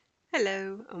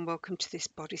Hello and welcome to this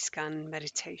body scan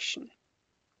meditation.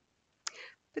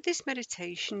 For this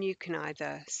meditation, you can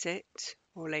either sit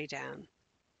or lay down.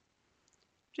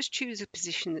 Just choose a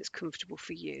position that's comfortable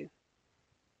for you.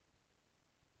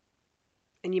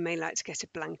 And you may like to get a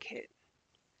blanket,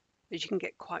 as you can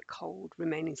get quite cold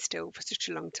remaining still for such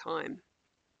a long time.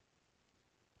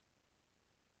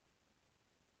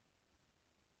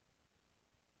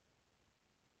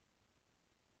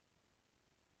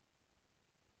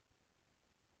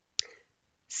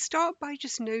 Start by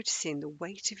just noticing the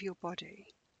weight of your body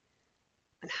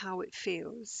and how it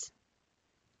feels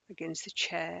against the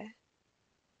chair,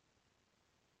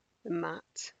 the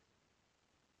mat,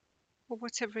 or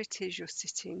whatever it is you're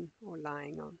sitting or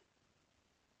lying on.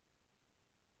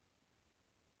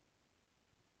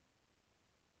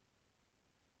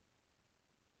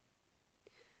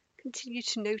 Continue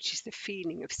to notice the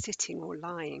feeling of sitting or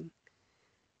lying,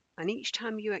 and each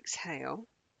time you exhale,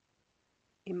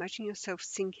 imagine yourself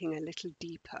sinking a little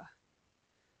deeper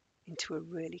into a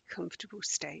really comfortable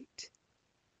state.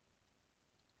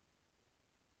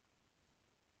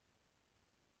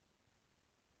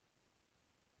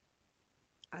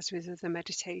 As with other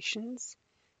meditations,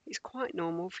 it's quite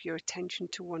normal for your attention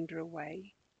to wander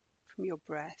away from your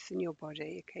breath and your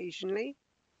body occasionally.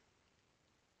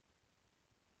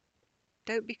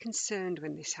 Don't be concerned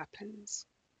when this happens.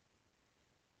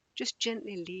 Just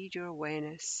gently lead your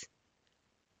awareness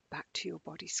back to your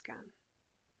body scan.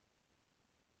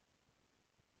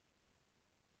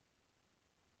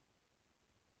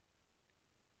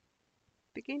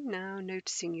 Begin now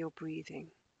noticing your breathing.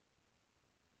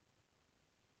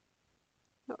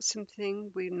 Not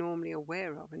something we're normally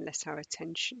aware of unless our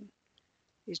attention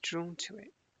is drawn to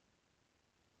it.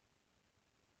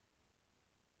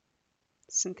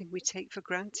 Something we take for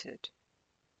granted.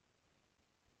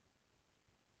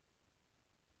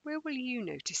 Where will you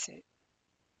notice it?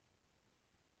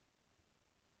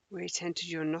 Where it enters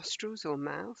your nostrils or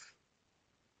mouth?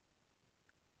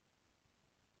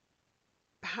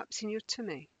 Perhaps in your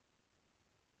tummy.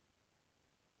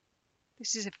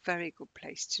 This is a very good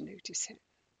place to notice it.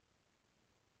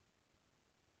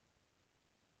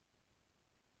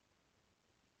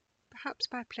 Perhaps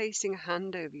by placing a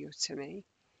hand over your tummy,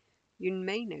 you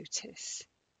may notice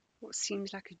what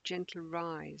seems like a gentle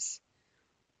rise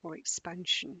or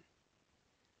expansion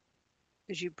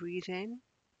as you breathe in,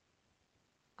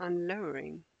 and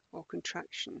lowering or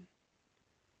contraction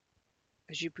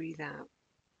as you breathe out.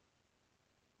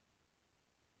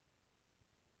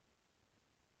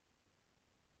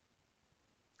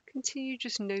 Continue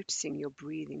just noticing your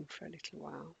breathing for a little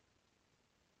while.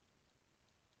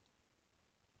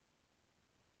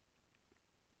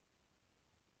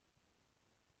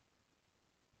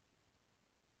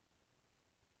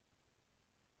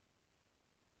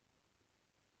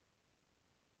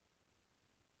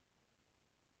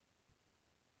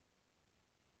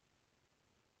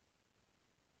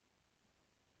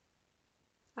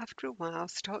 After a while,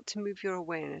 start to move your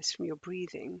awareness from your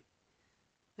breathing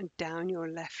and down your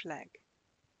left leg,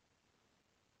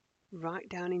 right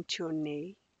down into your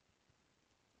knee,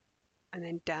 and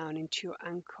then down into your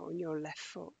ankle and your left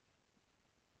foot,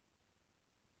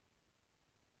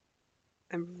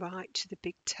 and right to the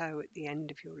big toe at the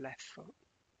end of your left foot.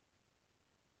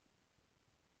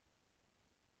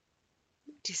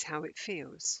 Notice how it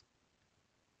feels.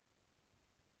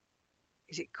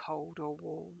 Is it cold or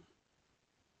warm?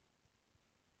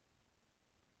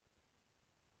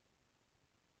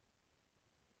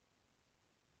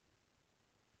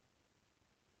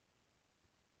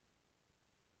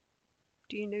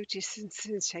 Do you notice the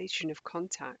sensation of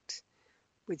contact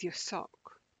with your sock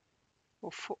or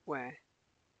footwear?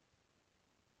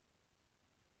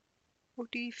 Or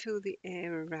do you feel the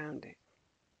air around it?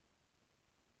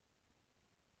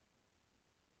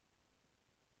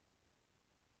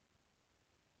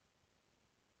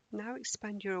 Now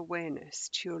expand your awareness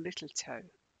to your little toe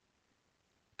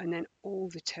and then all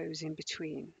the toes in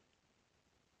between.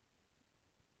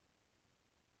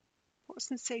 What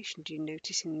sensation do you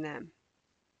notice in them?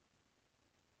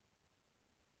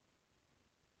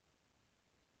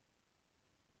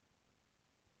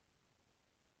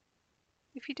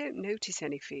 If you don't notice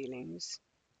any feelings,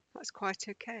 that's quite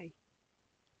okay.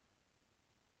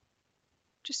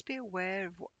 Just be aware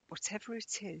of whatever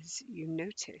it is you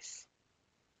notice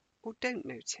or don't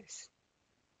notice.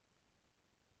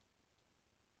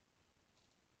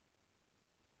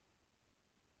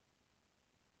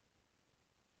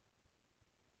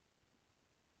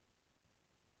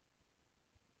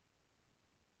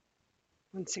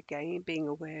 Once again, being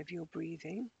aware of your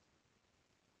breathing.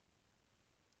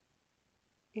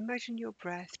 Imagine your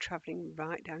breath travelling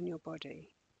right down your body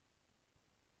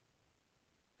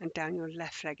and down your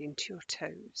left leg into your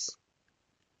toes.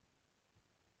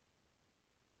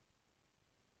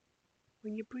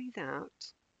 When you breathe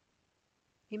out,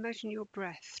 imagine your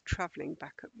breath travelling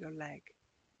back up your leg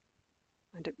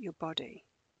and up your body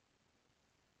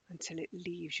until it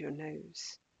leaves your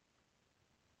nose.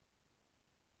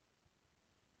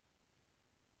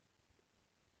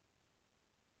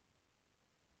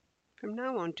 From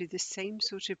now on, do the same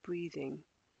sort of breathing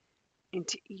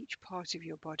into each part of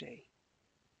your body,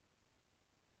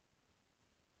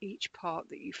 each part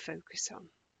that you focus on.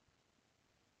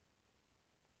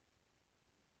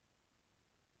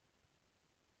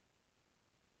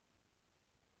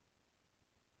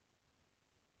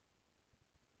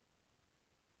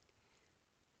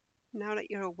 Now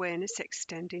let your awareness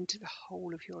extend into the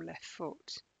whole of your left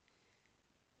foot,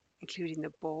 including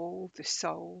the ball, the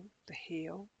sole, the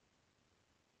heel,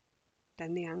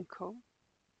 then the ankle,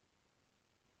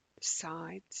 the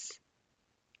sides,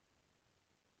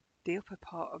 the upper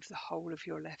part of the whole of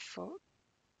your left foot.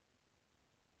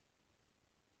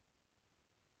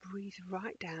 Breathe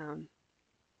right down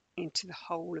into the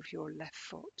whole of your left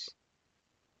foot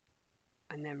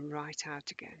and then right out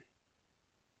again.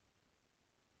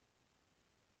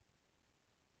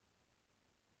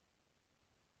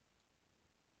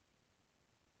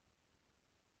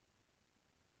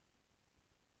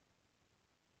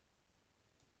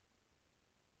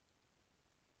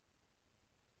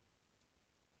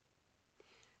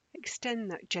 Extend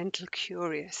that gentle,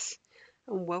 curious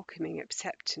and welcoming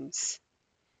acceptance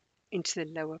into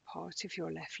the lower part of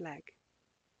your left leg,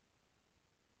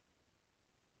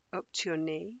 up to your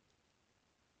knee,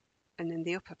 and then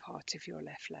the upper part of your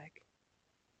left leg.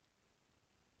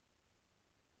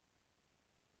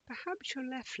 Perhaps your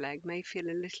left leg may feel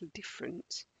a little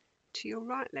different to your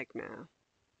right leg now.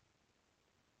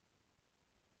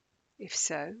 If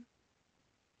so,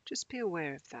 just be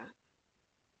aware of that.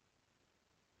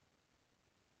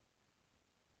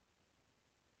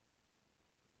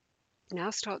 Now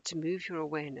start to move your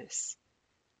awareness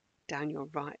down your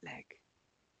right leg,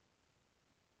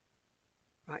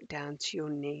 right down to your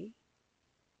knee,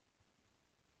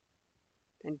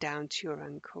 then down to your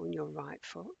ankle and your right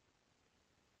foot,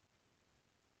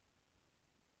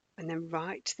 and then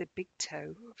right to the big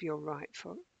toe of your right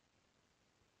foot.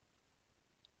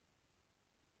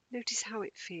 Notice how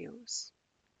it feels.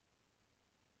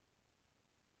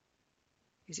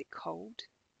 Is it cold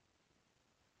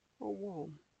or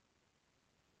warm?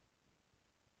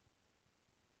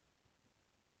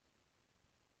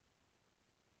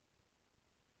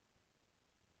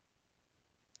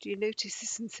 Do you notice the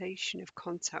sensation of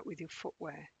contact with your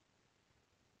footwear?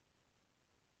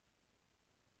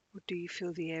 Or do you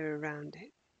feel the air around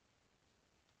it?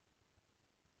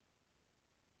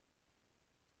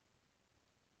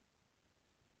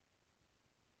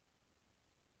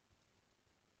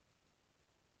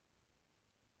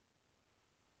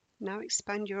 Now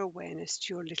expand your awareness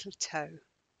to your little toe,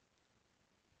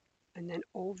 and then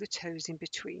all the toes in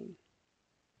between.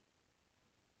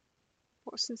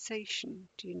 What sensation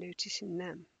do you notice in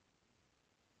them?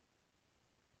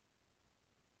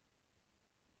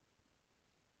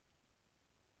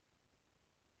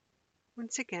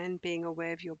 Once again, being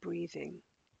aware of your breathing,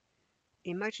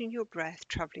 imagine your breath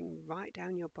travelling right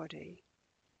down your body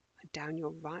and down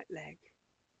your right leg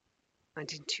and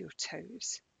into your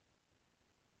toes.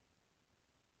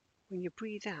 When you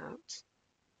breathe out,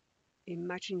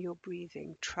 imagine your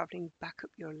breathing travelling back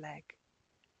up your leg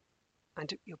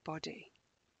and up your body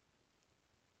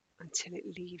until it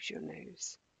leaves your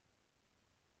nose.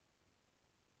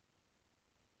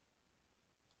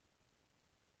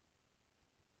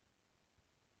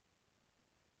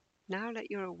 Now let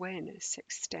your awareness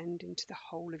extend into the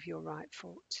whole of your right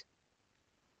foot,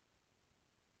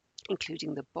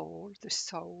 including the ball, the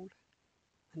sole,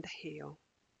 and the heel,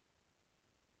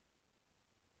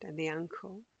 then the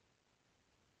ankle,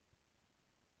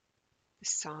 the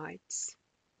sides,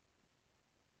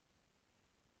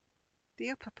 the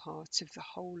upper part of the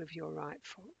whole of your right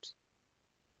foot.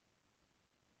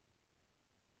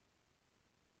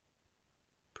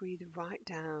 Breathe right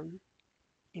down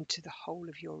into the whole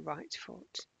of your right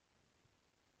foot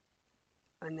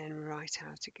and then right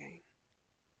out again.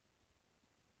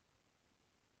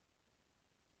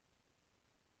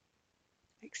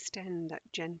 Extend that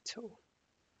gentle,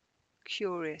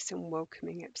 curious and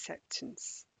welcoming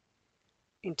acceptance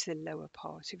into the lower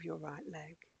part of your right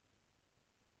leg,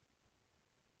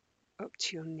 up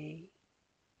to your knee,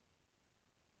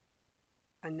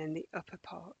 and then the upper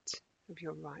part of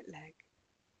your right leg.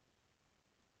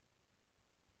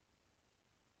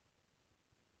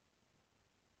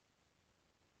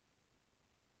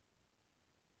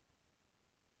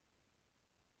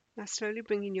 Now slowly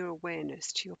bringing your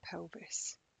awareness to your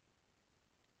pelvis,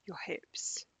 your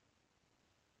hips,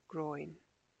 groin,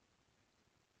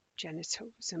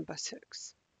 genitals and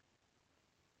buttocks.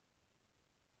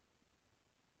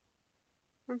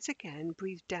 Once again,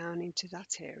 breathe down into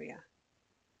that area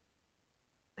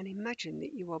and imagine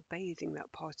that you are bathing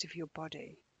that part of your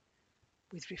body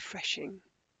with refreshing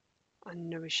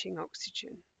and nourishing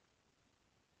oxygen.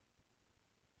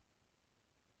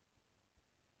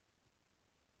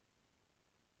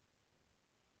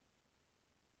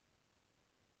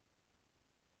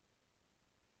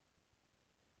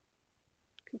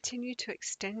 Continue to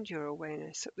extend your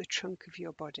awareness up the trunk of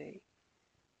your body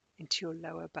into your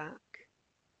lower back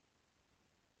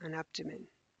and abdomen.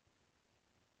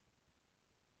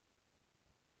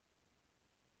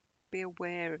 Be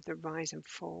aware of the rise and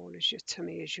fall as your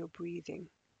tummy as you're breathing.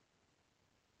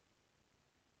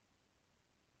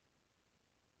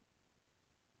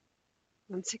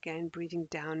 Once again, breathing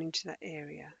down into that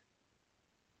area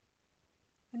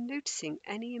and noticing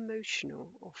any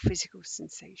emotional or physical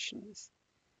sensations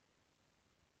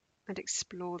and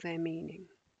explore their meaning,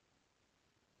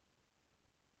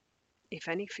 if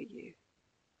any for you.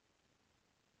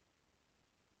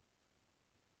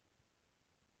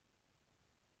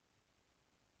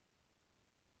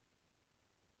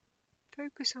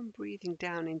 Focus on breathing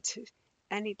down into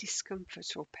any discomfort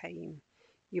or pain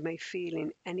you may feel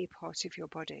in any part of your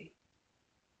body.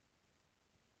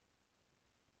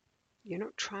 You're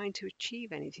not trying to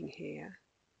achieve anything here,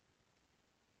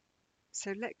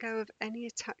 so let go of any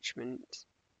attachment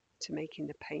to making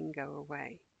the pain go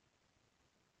away.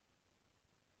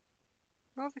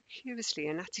 Rather curiously,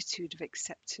 an attitude of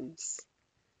acceptance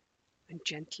and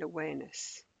gentle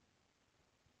awareness,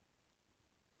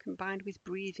 combined with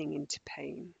breathing into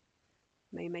pain,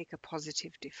 may make a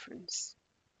positive difference.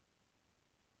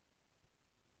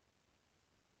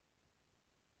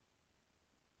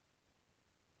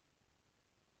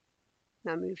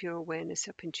 Now move your awareness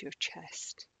up into your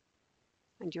chest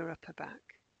and your upper back.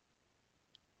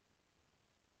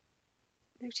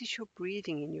 Notice your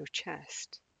breathing in your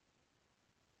chest,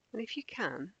 and if you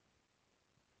can,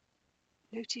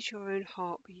 notice your own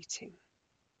heart beating.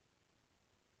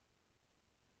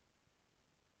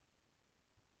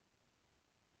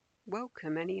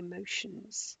 Welcome any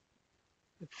emotions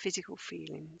and physical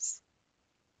feelings,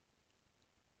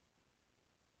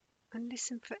 and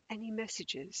listen for any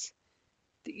messages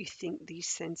that you think these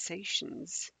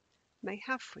sensations may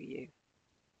have for you.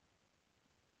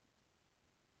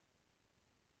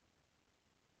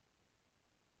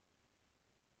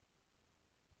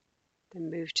 Then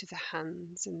move to the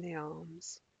hands and the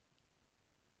arms,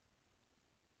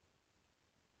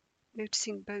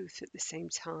 noticing both at the same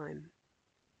time,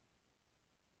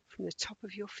 from the top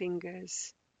of your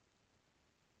fingers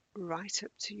right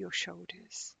up to your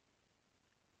shoulders.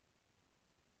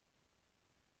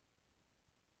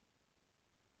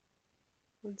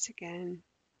 Once again,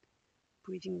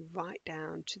 breathing right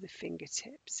down to the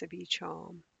fingertips of each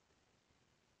arm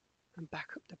and back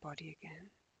up the body again.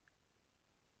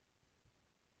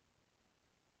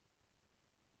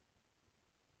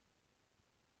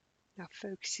 Now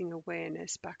focusing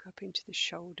awareness back up into the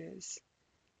shoulders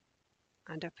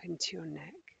and up into your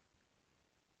neck,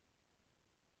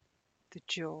 the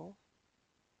jaw,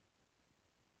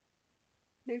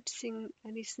 noticing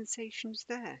any sensations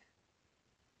there.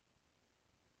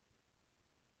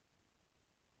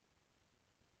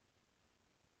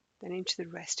 Then into the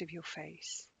rest of your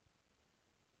face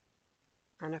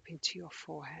and up into your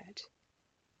forehead,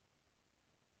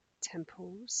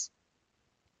 temples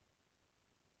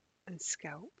and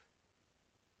scalp,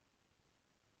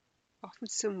 often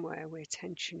somewhere where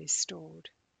tension is stored.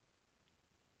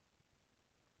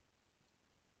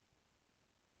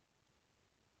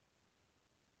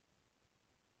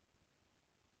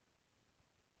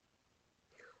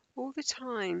 All the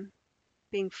time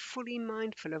being fully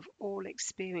mindful of all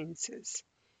experiences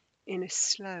in a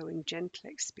slow and gentle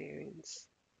experience,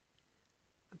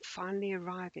 and finally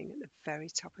arriving at the very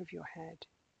top of your head.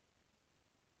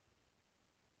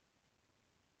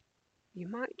 You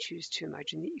might choose to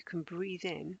imagine that you can breathe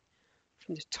in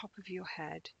from the top of your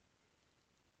head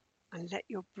and let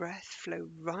your breath flow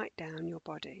right down your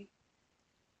body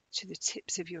to the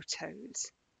tips of your toes,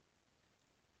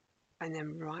 and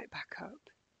then right back up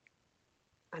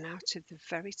and out of the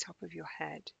very top of your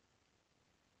head.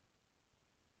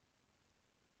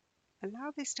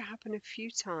 Allow this to happen a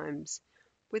few times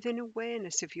with an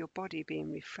awareness of your body being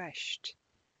refreshed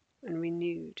and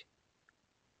renewed,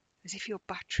 as if your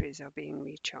batteries are being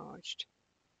recharged.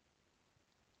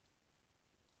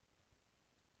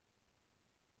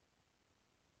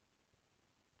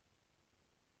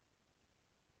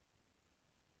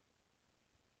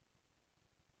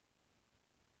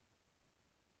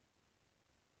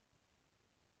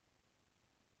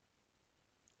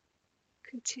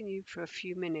 Continue for a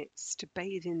few minutes to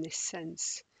bathe in this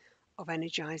sense of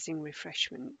energizing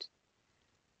refreshment,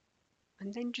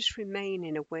 and then just remain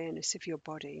in awareness of your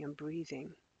body and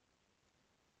breathing.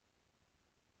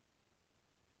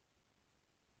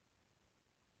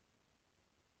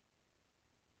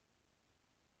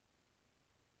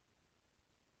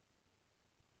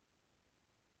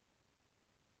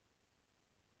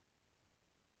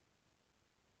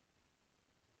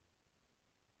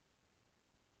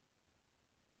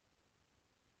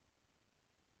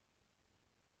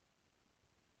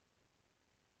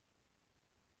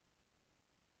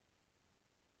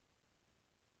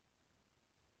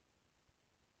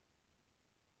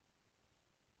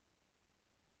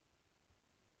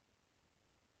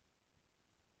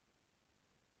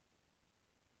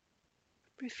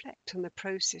 Reflect on the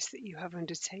process that you have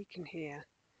undertaken here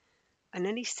and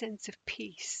any sense of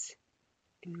peace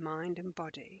in mind and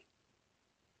body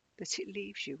that it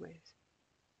leaves you with.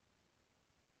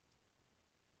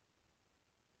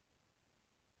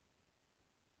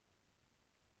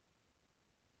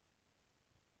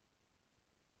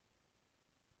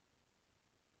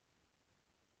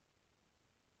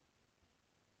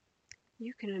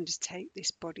 You can undertake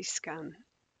this body scan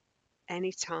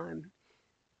anytime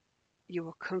you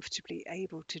are comfortably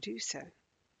able to do so.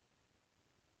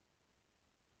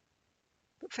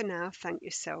 But for now, thank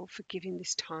yourself for giving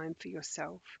this time for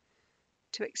yourself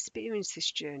to experience this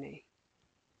journey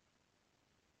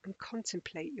and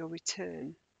contemplate your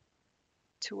return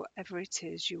to whatever it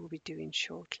is you will be doing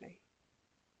shortly.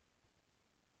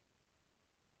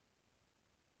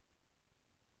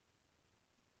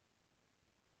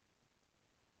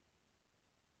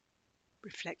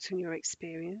 Reflect on your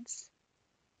experience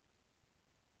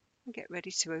and get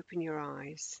ready to open your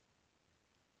eyes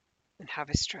and have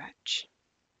a stretch.